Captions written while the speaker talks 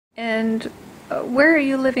And where are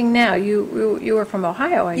you living now? You were from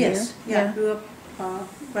Ohio, I hear. Yes, yeah, I grew up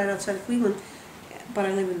right outside of Cleveland, but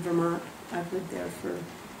I live in Vermont. I've lived there for,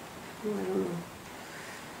 I don't know,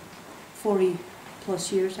 40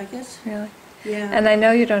 plus years, I guess. Really? Yeah. And I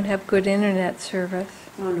know you don't have good internet service.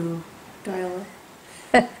 Oh no, dial-up.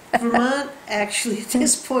 Vermont, actually, at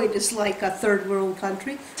this point, is like a third world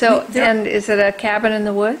country. So, and is it a cabin in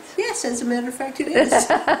the woods? Yes, as a matter of fact, it is.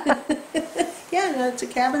 Yeah, no, it's a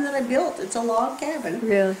cabin that I built. It's a log cabin.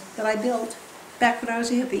 Really? That I built back when I was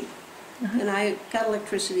a hippie. And I got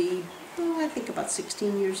electricity, I think about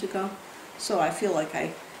 16 years ago. So I feel like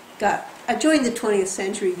I joined the 20th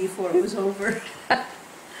century before it was over. I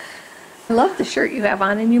love the shirt you have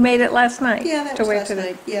on, and you made it last night. Yeah, that was last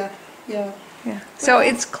night. Yeah, yeah. Yeah. So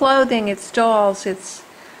it's clothing, it's dolls, it's,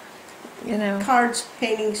 Cards,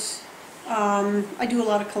 paintings. I do a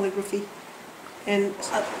lot of calligraphy. And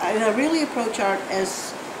I really approach art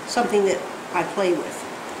as something that I play with.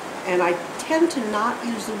 And I tend to not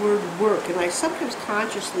use the word work, and I sometimes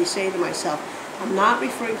consciously say to myself, I'm not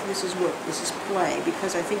referring to this as work, this is play,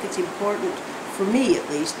 because I think it's important, for me at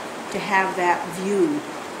least, to have that view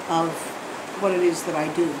of what it is that I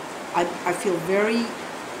do. I feel very,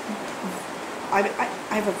 I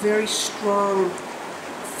have a very strong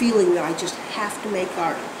feeling that I just have to make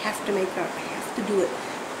art, I have to do it.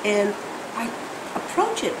 And I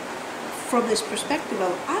approach it from this perspective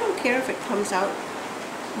of, I don't care if it comes out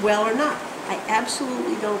well or not. I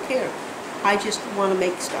absolutely don't care. I just want to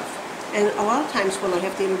make stuff. And a lot of times when I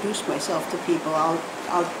have to introduce myself to people,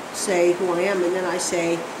 I'll say who I am, and then I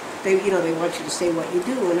say, they want you to say what you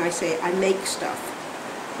do, and I say, I make stuff.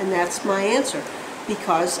 And that's my answer,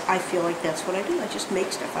 because I feel like that's what I do. I just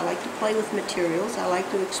make stuff. I like to play with materials. I like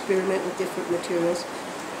to experiment with different materials.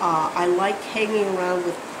 I like hanging around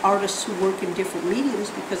with artists who work in different mediums,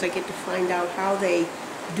 because I get to find out how they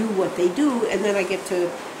do what they do, and then I get to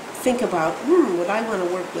think about, would I want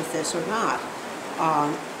to work with this or not?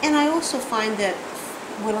 And I also find that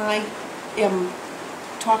when I am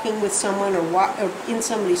talking with someone or in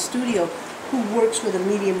somebody's studio who works with a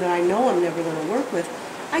medium that I know I'm never going to work with,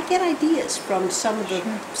 I get ideas from some of the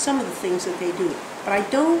things that they do. But I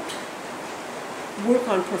don't work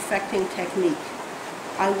on perfecting technique.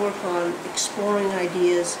 I work on exploring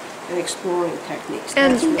ideas and exploring techniques.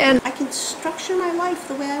 And I can structure my life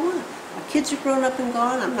the way I want. My kids are grown up and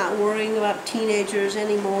gone. I'm not worrying about teenagers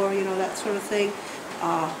anymore, that sort of thing.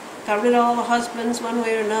 Got rid of all the husbands one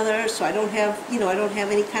way or another, so I don't have, I don't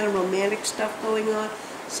have any kind of romantic stuff going on.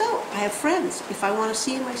 So I have friends. If I want to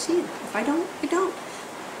see them, I see them. If I don't, I don't.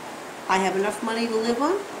 I have enough money to live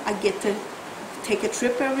on. I get to take a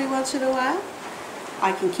trip every once in a while.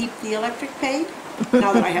 I can keep the electric paid.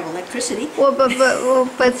 Now that I have electricity.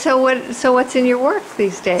 But so what's in your work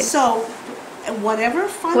these days? So whatever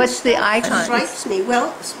fun What's the stuff icons? strikes me.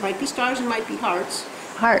 Well, it might be stars and might be hearts.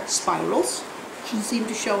 Hearts. Spirals seem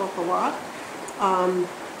to show up a lot.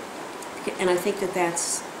 And I think that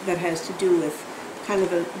has to do with kind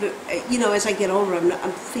of as I get older,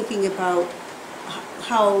 I'm thinking about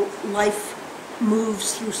how life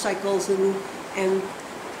moves through cycles and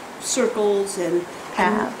circles, and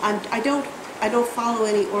I don't follow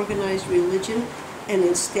any organized religion, and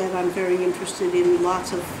instead I'm very interested in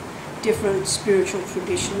lots of different spiritual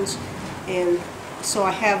traditions, and so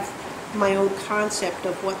I have my own concept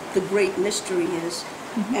of what the great mystery is,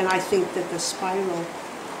 and I think that the spiral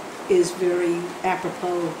is very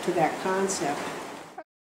apropos to that concept.